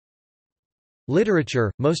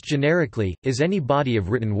Literature, most generically, is any body of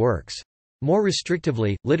written works. More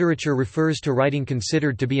restrictively, literature refers to writing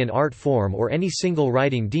considered to be an art form or any single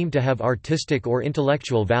writing deemed to have artistic or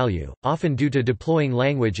intellectual value, often due to deploying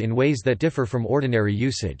language in ways that differ from ordinary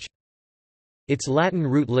usage. Its Latin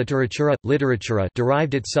root literatura, literatura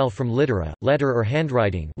derived itself from littera, letter or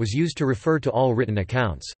handwriting, was used to refer to all written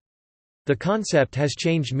accounts. The concept has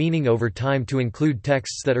changed meaning over time to include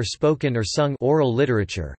texts that are spoken or sung oral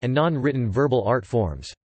literature, and non-written verbal art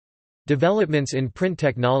forms. Developments in print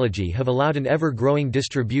technology have allowed an ever-growing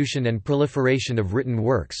distribution and proliferation of written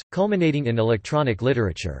works, culminating in electronic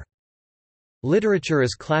literature. Literature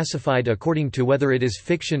is classified according to whether it is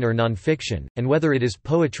fiction or non-fiction, and whether it is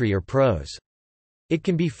poetry or prose. It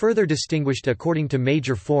can be further distinguished according to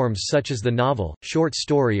major forms such as the novel, short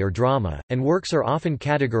story or drama, and works are often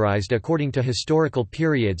categorized according to historical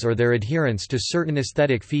periods or their adherence to certain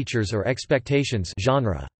aesthetic features or expectations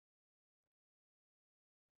genre.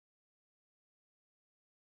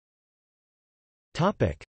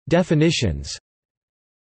 Definitions.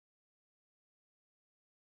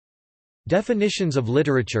 Definitions of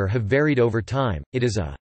literature have varied over time. It is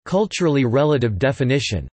a culturally relative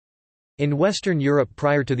definition. In Western Europe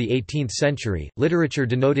prior to the 18th century, literature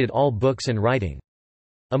denoted all books and writing.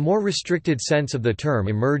 A more restricted sense of the term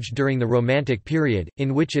emerged during the Romantic period,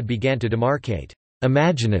 in which it began to demarcate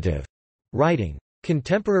imaginative writing.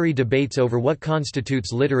 Contemporary debates over what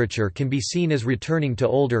constitutes literature can be seen as returning to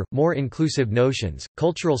older, more inclusive notions.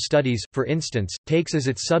 Cultural studies, for instance, takes as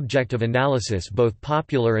its subject of analysis both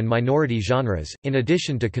popular and minority genres, in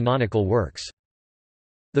addition to canonical works.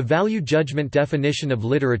 The value judgment definition of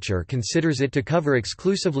literature considers it to cover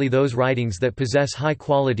exclusively those writings that possess high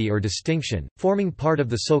quality or distinction, forming part of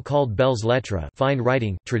the so-called belles lettres fine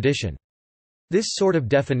writing tradition. This sort of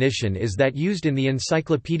definition is that used in the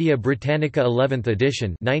Encyclopædia Britannica 11th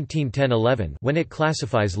edition 1910-11 when it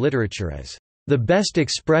classifies literature as the best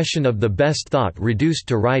expression of the best thought reduced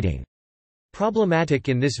to writing. Problematic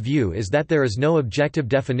in this view is that there is no objective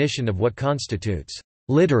definition of what constitutes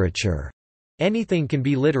literature. Anything can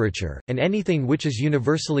be literature, and anything which is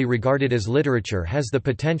universally regarded as literature has the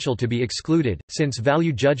potential to be excluded, since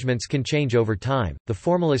value judgments can change over time. The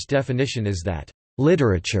formalist definition is that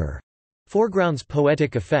literature foregrounds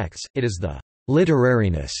poetic effects, it is the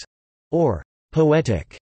literariness, or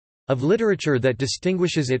poetic, of literature that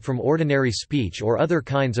distinguishes it from ordinary speech or other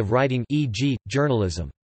kinds of writing, e.g.,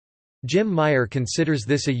 journalism. Jim Meyer considers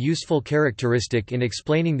this a useful characteristic in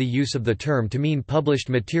explaining the use of the term to mean published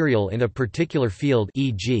material in a particular field,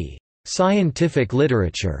 e.g., scientific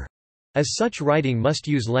literature, as such writing must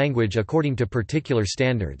use language according to particular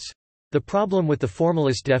standards. The problem with the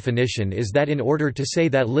formalist definition is that in order to say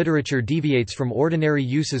that literature deviates from ordinary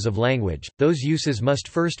uses of language, those uses must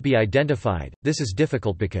first be identified. This is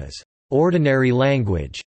difficult because ordinary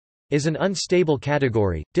language is an unstable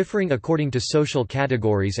category, differing according to social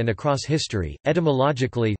categories and across history.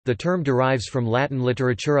 Etymologically, the term derives from Latin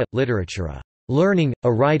literatura, literatura, learning,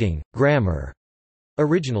 a writing, grammar.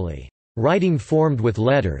 Originally, writing formed with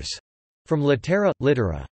letters, from littera,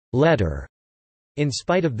 littera, letter. In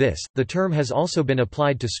spite of this, the term has also been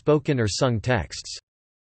applied to spoken or sung texts.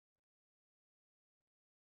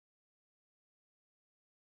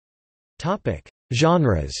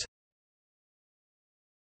 Genres.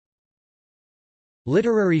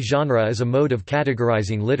 Literary genre is a mode of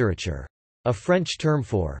categorizing literature. A French term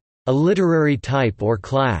for a literary type or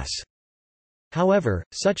class. However,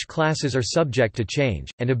 such classes are subject to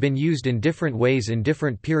change, and have been used in different ways in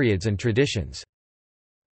different periods and traditions.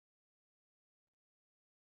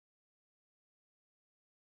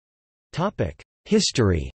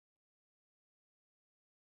 History.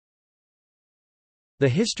 The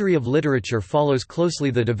history of literature follows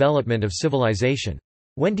closely the development of civilization.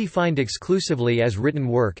 When defined exclusively as written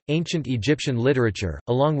work, ancient Egyptian literature,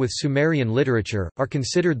 along with Sumerian literature, are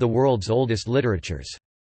considered the world's oldest literatures.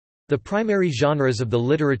 The primary genres of the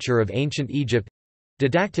literature of ancient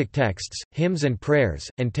Egypt—didactic texts, hymns and prayers,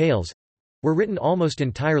 and tales—were written almost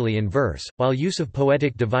entirely in verse, while use of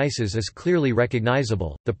poetic devices is clearly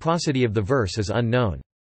recognizable. The prosody of the verse is unknown.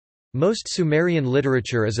 Most Sumerian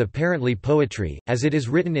literature is apparently poetry, as it is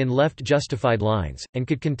written in left-justified lines, and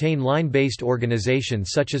could contain line-based organization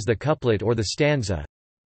such as the couplet or the stanza.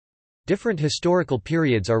 Different historical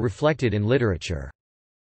periods are reflected in literature.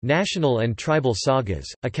 National and tribal sagas,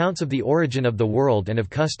 accounts of the origin of the world and of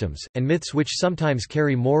customs, and myths which sometimes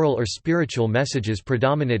carry moral or spiritual messages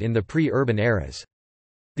predominate in the pre-urban eras.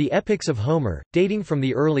 The epics of Homer, dating from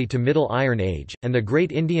the early to Middle Iron Age, and the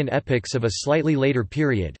great Indian epics of a slightly later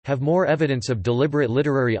period, have more evidence of deliberate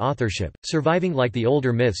literary authorship, surviving like the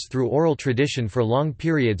older myths through oral tradition for long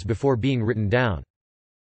periods before being written down.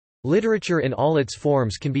 Literature in all its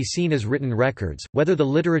forms can be seen as written records. Whether the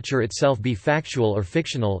literature itself be factual or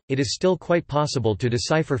fictional, it is still quite possible to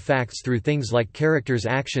decipher facts through things like characters'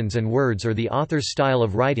 actions and words, or the author's style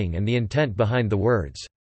of writing and the intent behind the words.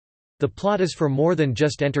 The plot is for more than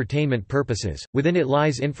just entertainment purposes. Within it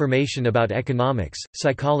lies information about economics,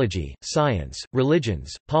 psychology, science,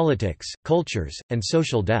 religions, politics, cultures, and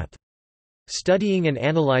social depth. Studying and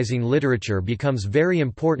analyzing literature becomes very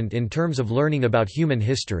important in terms of learning about human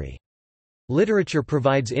history. Literature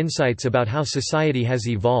provides insights about how society has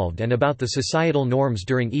evolved and about the societal norms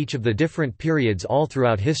during each of the different periods all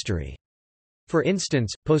throughout history. For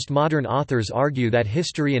instance, postmodern authors argue that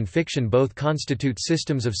history and fiction both constitute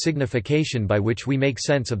systems of signification by which we make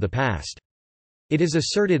sense of the past. It is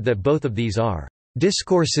asserted that both of these are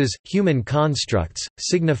discourses, human constructs,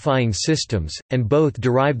 signifying systems, and both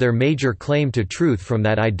derive their major claim to truth from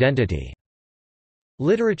that identity.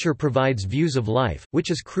 Literature provides views of life,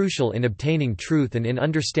 which is crucial in obtaining truth and in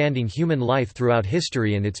understanding human life throughout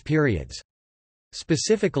history and its periods.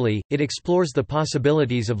 Specifically, it explores the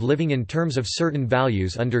possibilities of living in terms of certain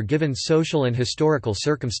values under given social and historical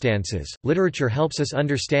circumstances. Literature helps us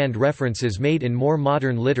understand references made in more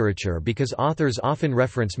modern literature because authors often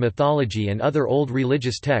reference mythology and other old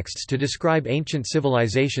religious texts to describe ancient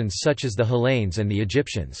civilizations such as the Hellenes and the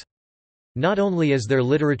Egyptians. Not only is there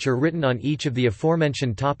literature written on each of the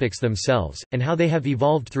aforementioned topics themselves, and how they have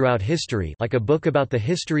evolved throughout history, like a book about the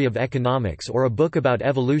history of economics or a book about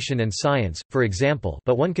evolution and science, for example,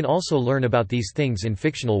 but one can also learn about these things in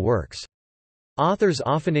fictional works. Authors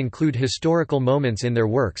often include historical moments in their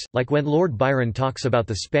works, like when Lord Byron talks about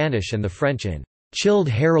the Spanish and the French in Childe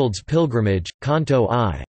Harold's Pilgrimage, Canto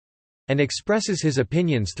I, and expresses his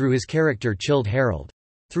opinions through his character Childe Harold.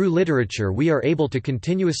 Through literature we are able to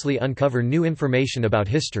continuously uncover new information about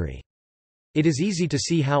history. It is easy to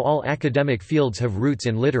see how all academic fields have roots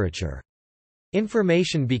in literature.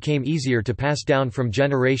 Information became easier to pass down from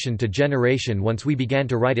generation to generation once we began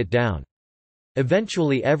to write it down.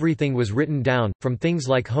 Eventually everything was written down, from things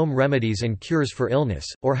like home remedies and cures for illness,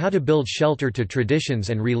 or how to build shelter to traditions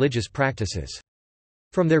and religious practices.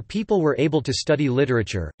 From there people were able to study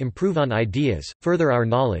literature, improve on ideas, further our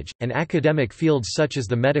knowledge, and academic fields such as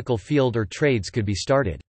the medical field or trades could be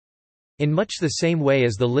started. In much the same way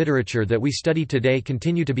as the literature that we study today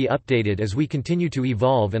continue to be updated as we continue to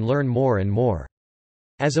evolve and learn more and more.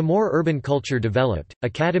 As a more urban culture developed,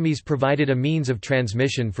 academies provided a means of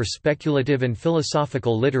transmission for speculative and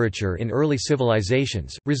philosophical literature in early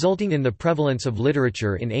civilizations, resulting in the prevalence of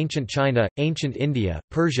literature in ancient China, ancient India,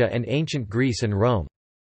 Persia and ancient Greece and Rome.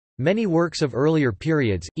 Many works of earlier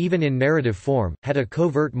periods, even in narrative form, had a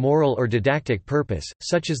covert moral or didactic purpose,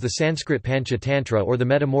 such as the Sanskrit Panchatantra or the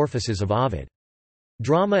Metamorphoses of Ovid.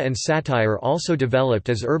 Drama and satire also developed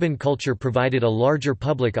as urban culture provided a larger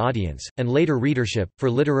public audience, and later readership,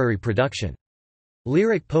 for literary production.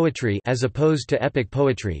 Lyric poetry, as opposed to epic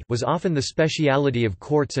poetry, was often the speciality of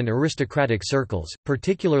courts and aristocratic circles,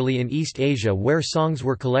 particularly in East Asia where songs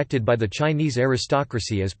were collected by the Chinese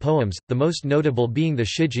aristocracy as poems, the most notable being the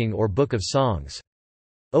Shijing or Book of Songs.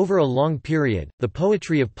 Over a long period, the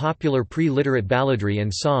poetry of popular pre-literate balladry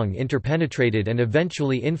and song interpenetrated and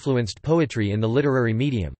eventually influenced poetry in the literary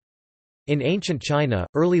medium. In ancient China,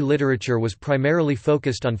 early literature was primarily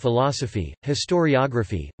focused on philosophy,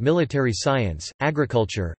 historiography, military science,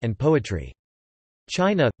 agriculture, and poetry.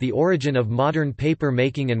 China, the origin of modern paper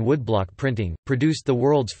making and woodblock printing, produced the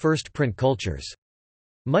world's first print cultures.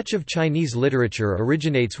 Much of Chinese literature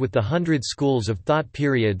originates with the Hundred Schools of Thought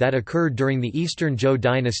period that occurred during the Eastern Zhou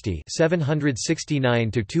dynasty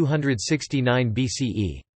 769–269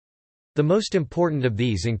 BCE. The most important of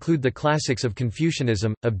these include the classics of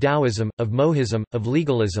Confucianism, of Taoism, of Mohism, of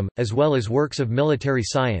legalism, as well as works of military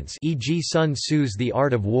science, e.g. Sun Tzu's The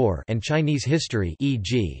Art of War, and Chinese history,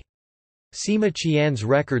 e.g. Sima Qian's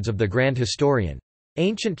Records of the Grand Historian.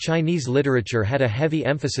 Ancient Chinese literature had a heavy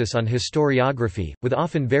emphasis on historiography, with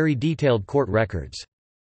often very detailed court records.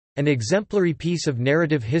 An exemplary piece of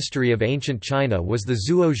narrative history of ancient China was the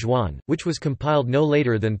Zuo Zhuan, which was compiled no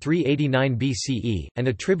later than 389 BCE, and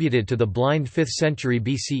attributed to the blind 5th century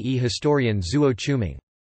BCE historian Zuo Chuming.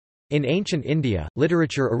 In ancient India,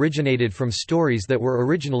 literature originated from stories that were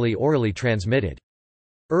originally orally transmitted.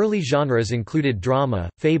 Early genres included drama,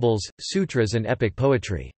 fables, sutras and epic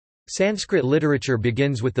poetry. Sanskrit literature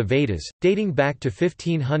begins with the Vedas, dating back to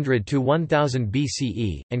 1500 to 1000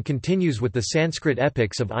 BCE, and continues with the Sanskrit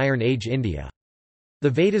epics of Iron Age India. The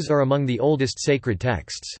Vedas are among the oldest sacred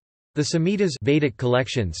texts. The Samhitas Vedic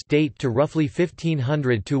collections date to roughly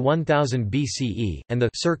 1500 to 1000 BCE, and the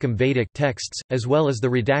Circum-Vedic texts, as well as the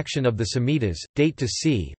redaction of the Samhitas, date to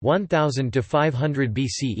c. 1000 to 500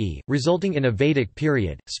 BCE, resulting in a Vedic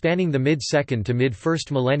period, spanning the mid-2nd to mid-1st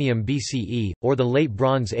millennium BCE, or the Late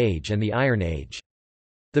Bronze Age and the Iron Age.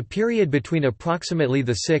 The period between approximately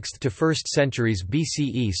the 6th to 1st centuries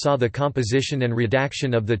BCE saw the composition and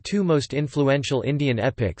redaction of the two most influential Indian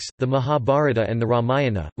epics, the Mahabharata and the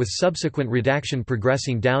Ramayana, with subsequent redaction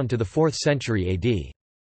progressing down to the 4th century AD.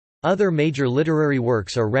 Other major literary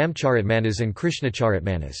works are Ramcharitmanas and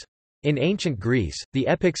Krishnacharitmanas. In ancient Greece, the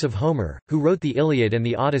epics of Homer, who wrote the Iliad and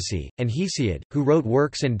the Odyssey, and Hesiod, who wrote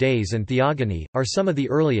Works and Days and Theogony, are some of the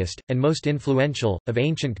earliest, and most influential, of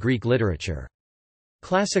ancient Greek literature.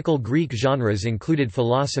 Classical Greek genres included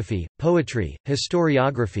philosophy, poetry,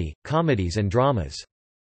 historiography, comedies and dramas.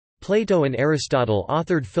 Plato and Aristotle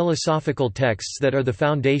authored philosophical texts that are the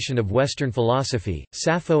foundation of Western philosophy.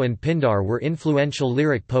 Sappho and Pindar were influential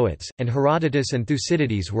lyric poets, and Herodotus and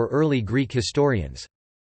Thucydides were early Greek historians.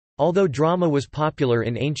 Although drama was popular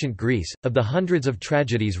in ancient Greece, of the hundreds of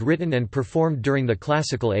tragedies written and performed during the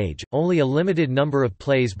Classical Age, only a limited number of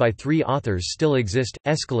plays by three authors still exist: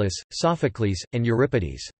 Aeschylus, Sophocles, and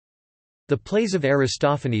Euripides. The plays of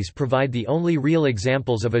Aristophanes provide the only real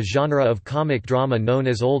examples of a genre of comic drama known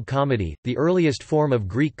as Old Comedy, the earliest form of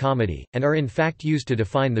Greek comedy, and are in fact used to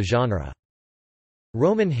define the genre.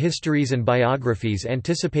 Roman histories and biographies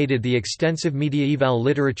anticipated the extensive mediaeval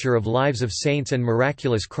literature of lives of saints and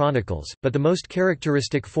miraculous chronicles, but the most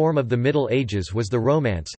characteristic form of the Middle Ages was the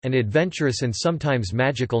Romance, an adventurous and sometimes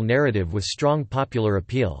magical narrative with strong popular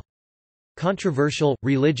appeal. Controversial,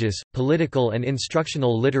 religious, political and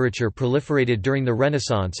instructional literature proliferated during the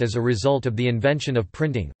Renaissance as a result of the invention of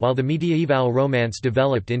printing, while the mediaeval romance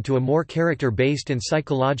developed into a more character-based and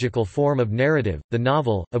psychological form of narrative, the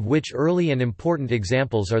novel, of which early and important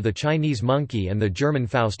examples are the Chinese Monkey and the German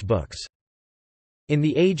Faust books. In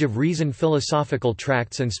the Age of Reason, philosophical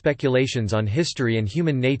tracts and speculations on history and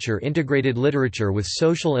human nature integrated literature with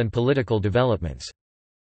social and political developments.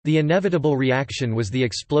 The inevitable reaction was the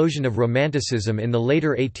explosion of Romanticism in the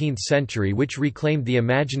later 18th century, which reclaimed the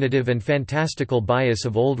imaginative and fantastical bias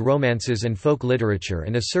of old romances and folk literature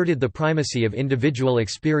and asserted the primacy of individual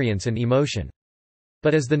experience and emotion.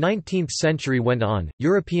 But as the 19th century went on,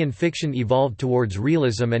 European fiction evolved towards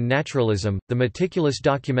realism and naturalism, the meticulous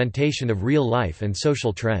documentation of real life and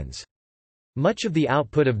social trends. Much of the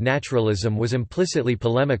output of naturalism was implicitly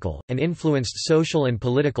polemical, and influenced social and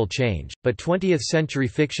political change, but 20th-century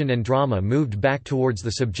fiction and drama moved back towards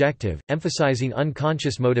the subjective, emphasizing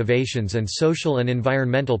unconscious motivations and social and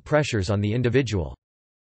environmental pressures on the individual.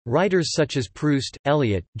 Writers such as Proust,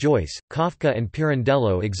 Eliot, Joyce, Kafka and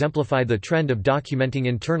Pirandello exemplify the trend of documenting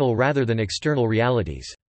internal rather than external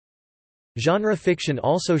realities. Genre fiction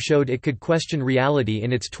also showed it could question reality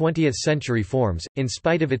in its 20th-century forms, in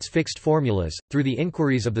spite of its fixed formulas, through the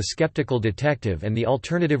inquiries of the skeptical detective and the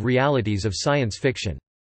alternative realities of science fiction.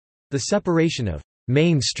 The separation of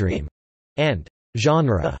 «mainstream» and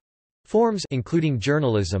 «genre» forms, including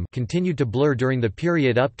journalism, continued to blur during the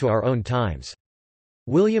period up to our own times.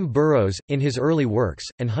 William Burroughs, in his early works,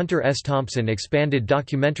 and Hunter S. Thompson expanded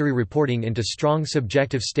documentary reporting into strong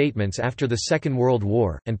subjective statements after the Second World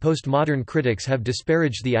War, and postmodern critics have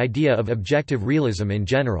disparaged the idea of objective realism in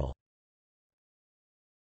general.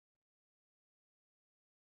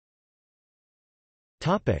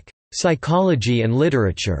 Psychology and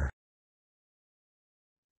literature.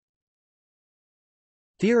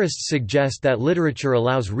 Theorists suggest that literature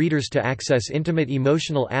allows readers to access intimate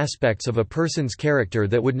emotional aspects of a person's character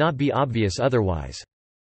that would not be obvious otherwise.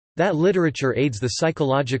 That literature aids the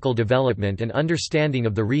psychological development and understanding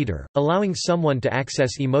of the reader, allowing someone to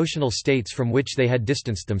access emotional states from which they had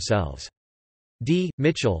distanced themselves. D.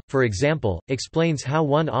 Mitchell, for example, explains how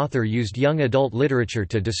one author used young adult literature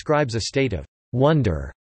to describe a state of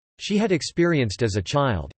wonder she had experienced as a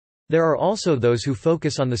child. There are also those who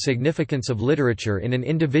focus on the significance of literature in an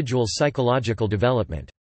individual's psychological development.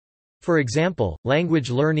 For example, language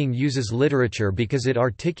learning uses literature because it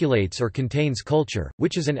articulates or contains culture,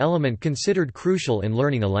 which is an element considered crucial in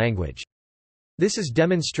learning a language. This is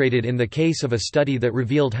demonstrated in the case of a study that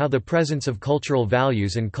revealed how the presence of cultural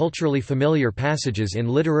values and culturally familiar passages in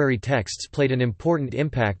literary texts played an important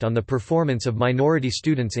impact on the performance of minority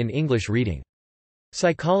students in English reading.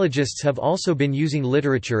 Psychologists have also been using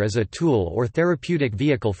literature as a tool or therapeutic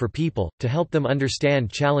vehicle for people, to help them understand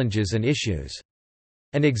challenges and issues.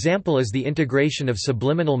 An example is the integration of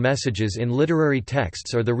subliminal messages in literary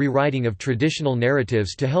texts or the rewriting of traditional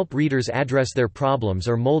narratives to help readers address their problems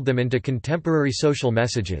or mold them into contemporary social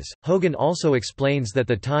messages. Hogan also explains that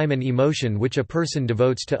the time and emotion which a person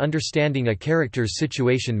devotes to understanding a character's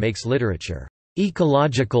situation makes literature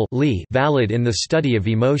ecologically valid in the study of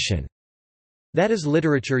emotion. That is,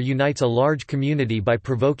 literature unites a large community by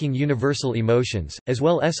provoking universal emotions, as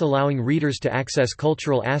well as allowing readers to access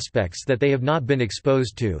cultural aspects that they have not been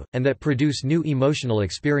exposed to, and that produce new emotional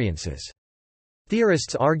experiences.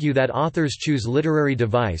 Theorists argue that authors choose literary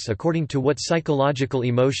device according to what psychological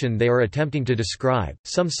emotion they are attempting to describe.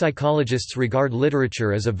 Some psychologists regard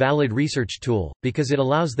literature as a valid research tool, because it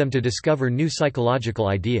allows them to discover new psychological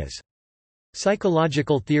ideas.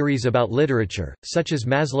 Psychological theories about literature, such as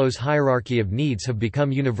Maslow's hierarchy of needs, have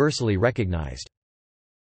become universally recognized.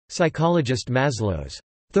 Psychologist Maslow's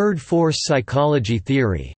third force psychology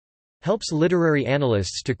theory helps literary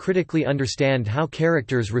analysts to critically understand how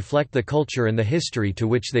characters reflect the culture and the history to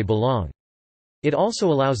which they belong. It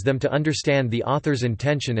also allows them to understand the author's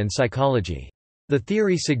intention and psychology. The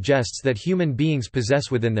theory suggests that human beings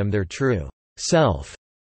possess within them their true self,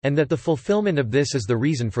 and that the fulfillment of this is the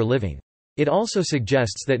reason for living. It also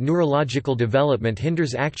suggests that neurological development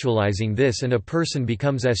hinders actualizing this and a person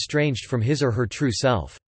becomes estranged from his or her true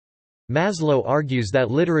self. Maslow argues that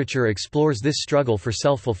literature explores this struggle for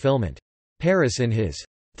self-fulfillment. Paris, in his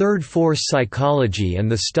Third Force Psychology and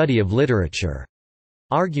the Study of Literature,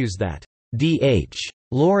 argues that D.H.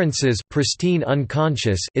 Lawrence's pristine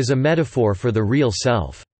unconscious is a metaphor for the real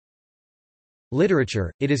self.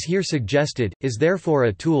 Literature, it is here suggested, is therefore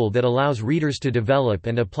a tool that allows readers to develop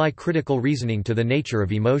and apply critical reasoning to the nature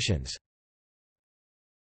of emotions.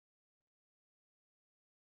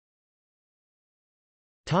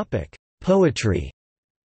 Poetry.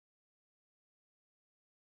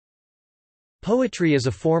 Poetry is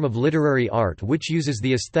a form of literary art which uses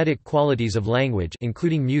the aesthetic qualities of language,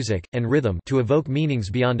 including music, and rhythm, to evoke meanings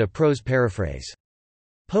beyond a prose paraphrase.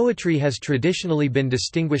 Poetry has traditionally been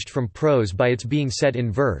distinguished from prose by its being set in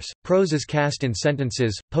verse. Prose is cast in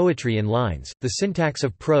sentences, poetry in lines. The syntax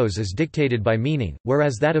of prose is dictated by meaning,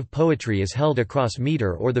 whereas that of poetry is held across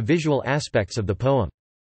meter or the visual aspects of the poem.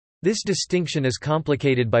 This distinction is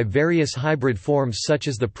complicated by various hybrid forms such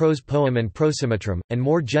as the prose poem and prosimetrum, and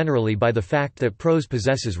more generally by the fact that prose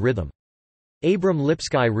possesses rhythm. Abram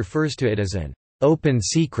Lipsky refers to it as an open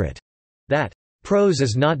secret that prose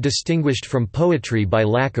is not distinguished from poetry by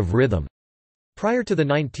lack of rhythm. Prior to the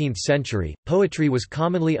 19th century, poetry was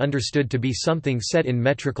commonly understood to be something set in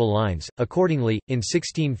metrical lines. Accordingly, in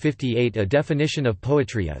 1658 a definition of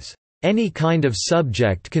poetry is any kind of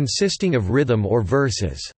subject consisting of rhythm or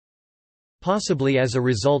verses. Possibly as a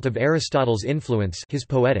result of Aristotle's influence, his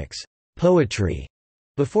Poetics, poetry,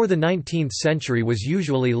 before the 19th century was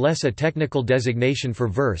usually less a technical designation for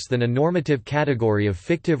verse than a normative category of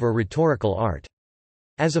fictive or rhetorical art.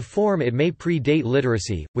 As a form it may predate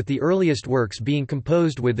literacy, with the earliest works being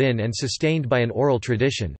composed within and sustained by an oral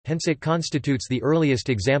tradition, hence it constitutes the earliest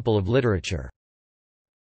example of literature.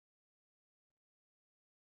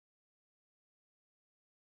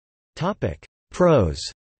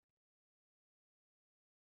 Prose.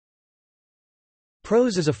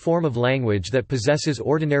 Prose is a form of language that possesses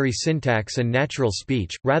ordinary syntax and natural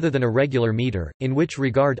speech, rather than a regular meter, in which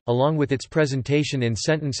regard, along with its presentation in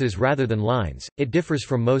sentences rather than lines, it differs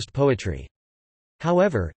from most poetry.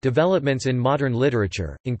 However, developments in modern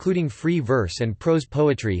literature, including free verse and prose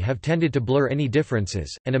poetry, have tended to blur any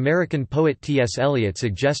differences, and American poet T.S. Eliot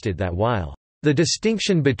suggested that while the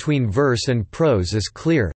distinction between verse and prose is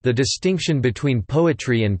clear, the distinction between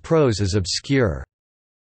poetry and prose is obscure.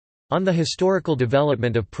 On the historical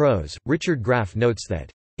development of prose, Richard Graff notes that,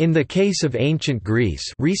 "In the case of ancient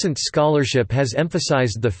Greece, recent scholarship has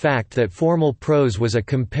emphasized the fact that formal prose was a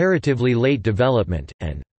comparatively late development,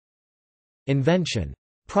 an invention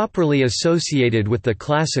properly associated with the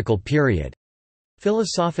classical period."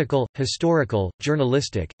 Philosophical, historical,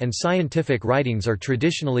 journalistic, and scientific writings are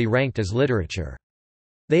traditionally ranked as literature.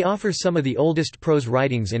 They offer some of the oldest prose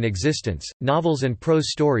writings in existence. Novels and prose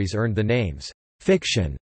stories earned the names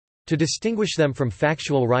fiction to distinguish them from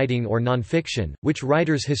factual writing or nonfiction, which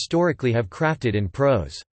writers historically have crafted in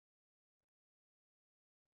prose.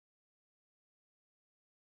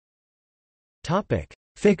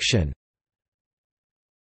 Fiction.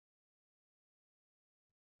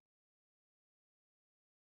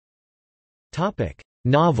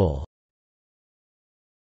 Novel.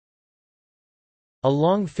 A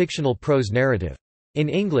long fictional prose narrative. In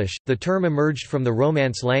English, the term emerged from the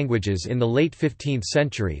Romance languages in the late 15th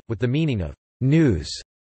century, with the meaning of news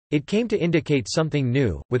It came to indicate something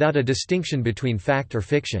new, without a distinction between fact or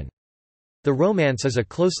fiction. The romance is a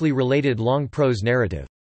closely related long prose narrative.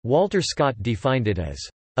 Walter Scott defined it as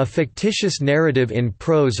a fictitious narrative in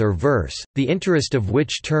prose or verse, the interest of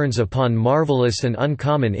which turns upon marvelous and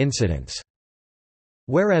uncommon incidents.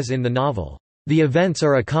 Whereas in the novel, the events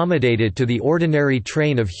are accommodated to the ordinary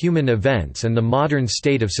train of human events and the modern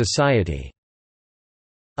state of society.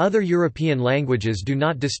 Other European languages do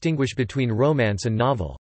not distinguish between romance and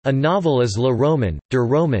novel. A novel is le roman, der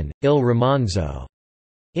roman, il romanzo,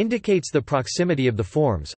 indicates the proximity of the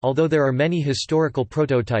forms, although there are many historical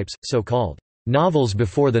prototypes, so-called novels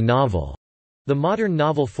before the novel. The modern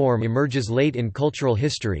novel form emerges late in cultural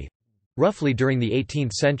history, roughly during the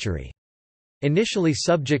 18th century. Initially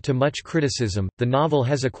subject to much criticism, the novel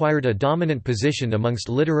has acquired a dominant position amongst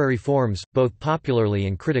literary forms, both popularly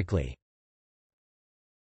and critically.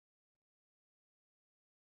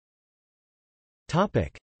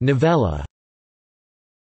 Novella.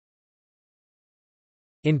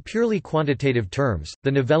 In purely quantitative terms,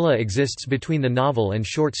 the novella exists between the novel and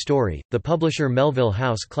short story. The publisher Melville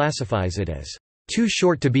House classifies it as too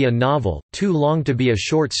short to be a novel, too long to be a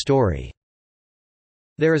short story.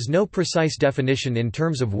 There is no precise definition in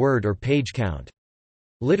terms of word or page count.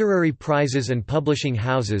 Literary prizes and publishing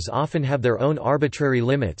houses often have their own arbitrary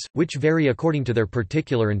limits, which vary according to their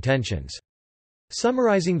particular intentions.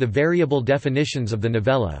 Summarizing the variable definitions of the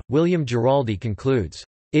novella, William Giraldi concludes,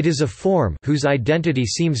 "It is a form whose identity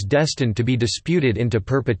seems destined to be disputed into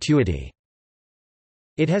perpetuity."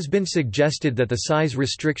 It has been suggested that the size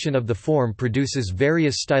restriction of the form produces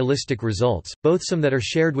various stylistic results, both some that are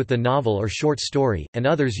shared with the novel or short story, and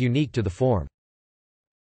others unique to the form.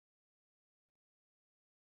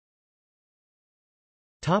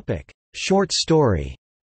 Short story.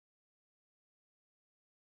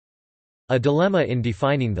 A dilemma in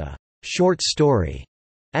defining the short story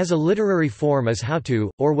as a literary form is how to,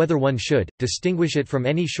 or whether one should, distinguish it from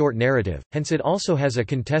any short narrative, hence it also has a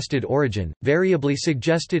contested origin, variably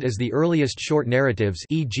suggested as the earliest short narratives,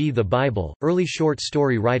 e.g. the Bible, early short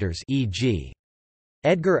story writers, e.g.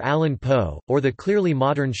 Edgar Allan Poe, or the clearly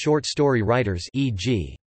modern short story writers,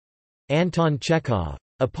 e.g. Anton Chekhov.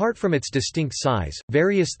 Apart from its distinct size,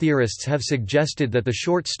 various theorists have suggested that the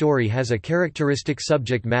short story has a characteristic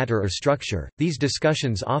subject matter or structure. These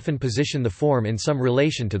discussions often position the form in some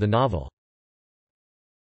relation to the novel.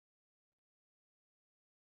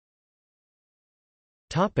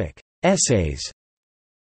 Topic: Essays.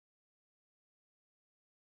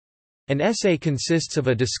 An essay consists of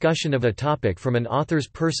a discussion of a topic from an author's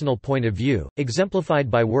personal point of view,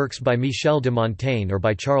 exemplified by works by Michel de Montaigne or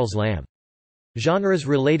by Charles Lamb. Genres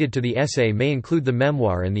related to the essay may include the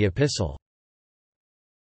memoir and the epistle.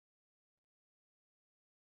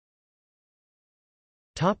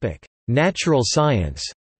 Natural science.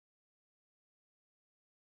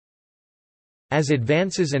 As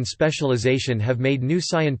advances and specialization have made new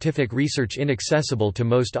scientific research inaccessible to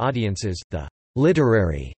most audiences, the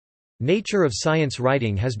literary nature of science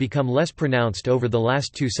writing has become less pronounced over the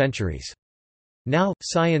last 2 centuries. Now,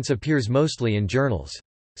 science appears mostly in journals.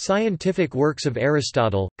 Scientific works of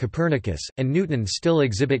Aristotle, Copernicus, and Newton still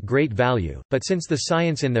exhibit great value, but since the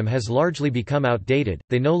science in them has largely become outdated,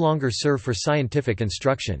 they no longer serve for scientific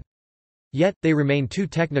instruction. Yet, they remain too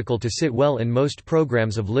technical to sit well in most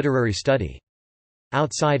programs of literary study.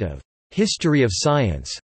 Outside of history of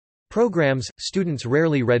science programs, students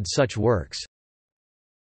rarely read such works.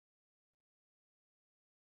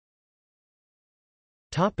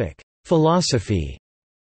 Philosophy.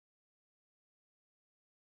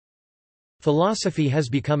 Philosophy has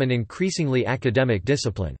become an increasingly academic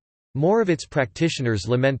discipline. More of its practitioners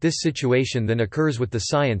lament this situation than occurs with the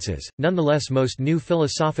sciences. Nonetheless, most new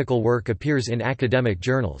philosophical work appears in academic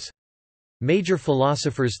journals. Major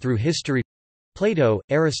philosophers through history Plato,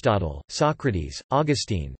 Aristotle, Socrates,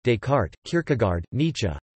 Augustine, Descartes, Kierkegaard, Nietzsche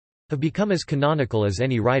have become as canonical as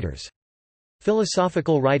any writers.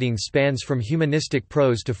 Philosophical writing spans from humanistic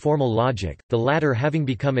prose to formal logic, the latter having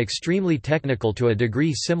become extremely technical to a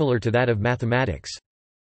degree similar to that of mathematics.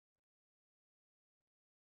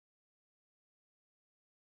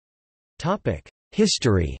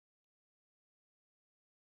 History.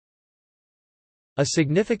 A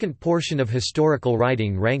significant portion of historical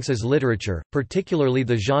writing ranks as literature, particularly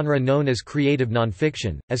the genre known as creative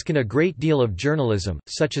nonfiction, as can a great deal of journalism,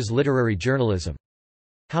 such as literary journalism.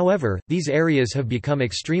 However, these areas have become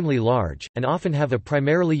extremely large, and often have a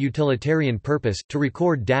primarily utilitarian purpose, to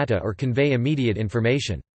record data or convey immediate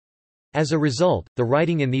information. As a result, the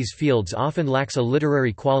writing in these fields often lacks a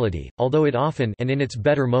literary quality, although it often and in its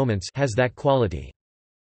better moments has that quality.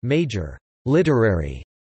 Major literary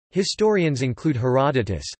Historians include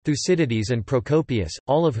Herodotus, Thucydides and Procopius,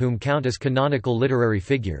 all of whom count as canonical literary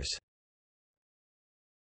figures.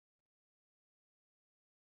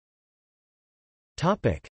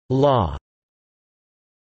 Law.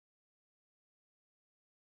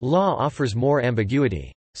 Law offers more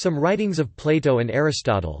ambiguity. Some writings of Plato and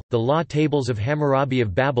Aristotle, the law tables of Hammurabi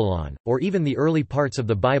of Babylon, or even the early parts of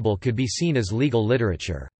the Bible could be seen as legal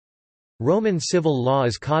literature. Roman civil law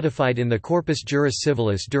is codified in the Corpus Juris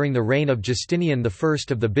Civilis during the reign of Justinian I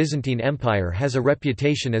of the Byzantine Empire has a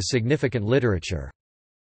reputation as significant literature.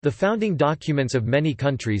 The founding documents of many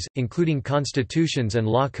countries, including constitutions and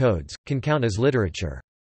law codes, can count as literature.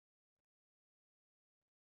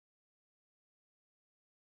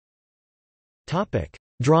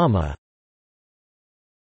 Drama.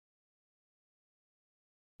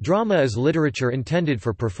 Drama is literature intended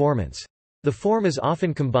for performance. The form is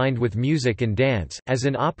often combined with music and dance, as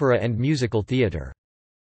in opera and musical theatre.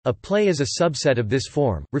 A play is a subset of this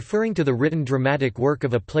form, referring to the written dramatic work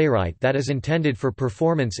of a playwright that is intended for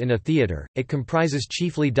performance in a theatre. It comprises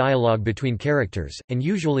chiefly dialogue between characters, and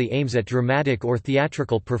usually aims at dramatic or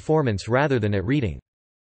theatrical performance rather than at reading.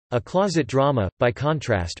 A closet drama, by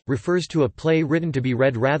contrast, refers to a play written to be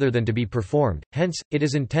read rather than to be performed, hence, it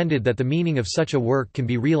is intended that the meaning of such a work can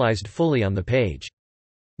be realized fully on the page.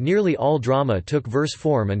 Nearly all drama took verse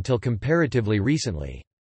form until comparatively recently.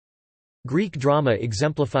 Greek drama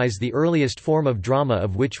exemplifies the earliest form of drama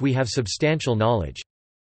of which we have substantial knowledge.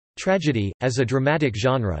 Tragedy, as a dramatic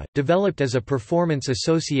genre, developed as a performance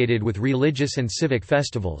associated with religious and civic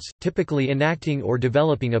festivals, typically enacting or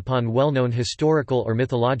developing upon well-known historical or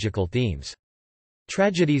mythological themes.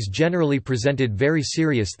 Tragedies generally presented very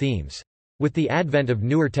serious themes. With the advent of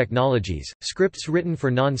newer technologies, scripts written for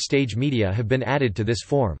non-stage media have been added to this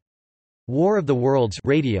form. War of the Worlds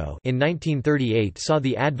radio in 1938 saw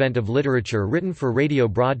the advent of literature written for radio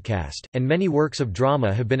broadcast, and many works of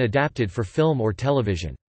drama have been adapted for film or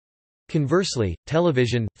television. Conversely,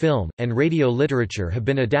 television, film, and radio literature have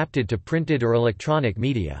been adapted to printed or electronic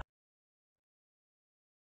media.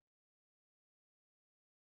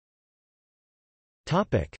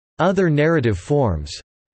 Other narrative forms.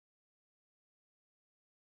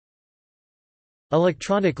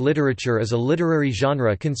 Electronic literature is a literary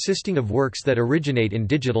genre consisting of works that originate in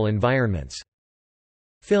digital environments.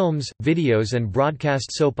 Films, videos and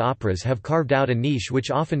broadcast soap operas have carved out a niche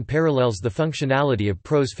which often parallels the functionality of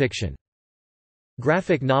prose fiction.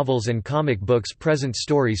 Graphic novels and comic books present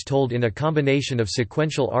stories told in a combination of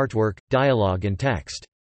sequential artwork, dialogue and text.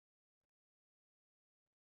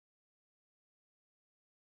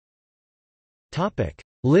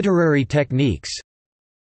 Literary techniques.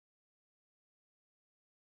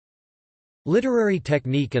 Literary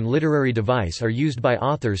technique and literary device are used by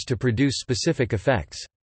authors to produce specific effects.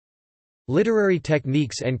 Literary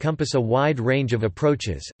techniques encompass a wide range of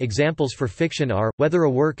approaches. Examples for fiction are, whether a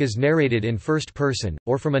work is narrated in first person,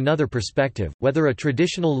 or from another perspective, whether a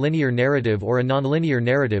traditional linear narrative or a nonlinear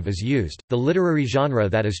narrative is used, the literary genre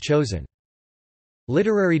that is chosen.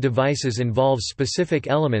 Literary devices involve specific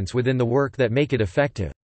elements within the work that make it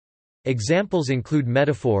effective. Examples include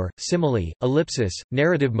metaphor, simile, ellipsis,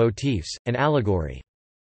 narrative motifs, and allegory.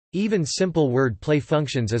 Even simple word play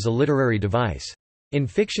functions as a literary device. In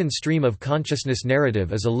fiction, stream of consciousness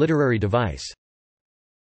narrative is a literary device.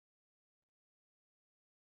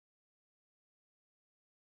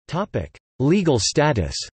 Legal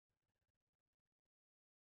status.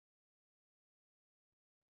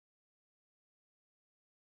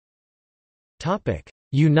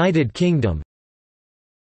 United Kingdom.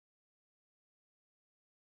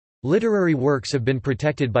 Literary works have been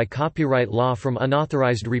protected by copyright law from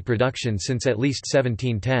unauthorized reproduction since at least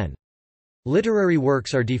 1710. Literary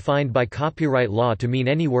works are defined by copyright law to mean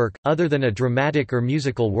any work, other than a dramatic or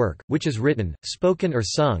musical work, which is written, spoken or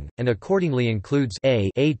sung, and accordingly includes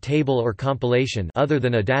a table or compilation other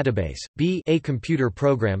than a database, b a computer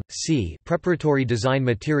program, c preparatory design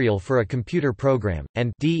material for a computer program,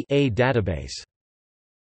 and d a database.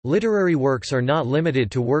 Literary works are not limited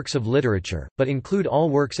to works of literature, but include all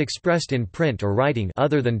works expressed in print or writing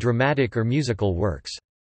other than dramatic or musical works.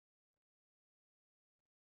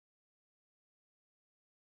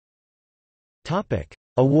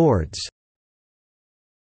 Awards.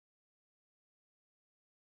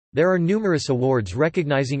 There are numerous awards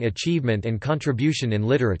recognizing achievement and contribution in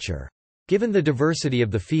literature. Given the diversity of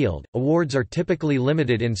the field, awards are typically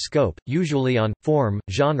limited in scope, usually on form,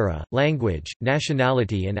 genre, language,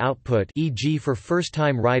 nationality, and output, e.g., for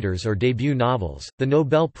first-time writers or debut novels. The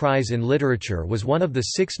Nobel Prize in Literature was one of the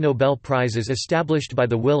 6 Nobel Prizes established by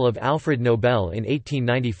the will of Alfred Nobel in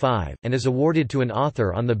 1895, and is awarded to an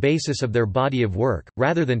author on the basis of their body of work,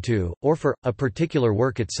 rather than to, or for, a particular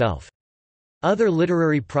work itself. Other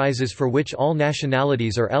literary prizes for which all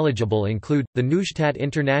nationalities are eligible include, the Neustadt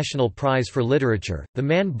International Prize for Literature, the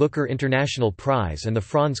Man Booker International Prize and the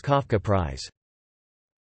Franz Kafka Prize.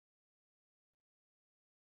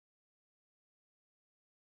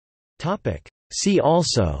 See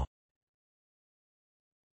also: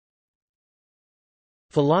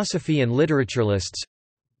 Philosophy and literature lists.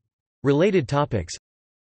 Related topics.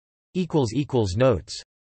 Notes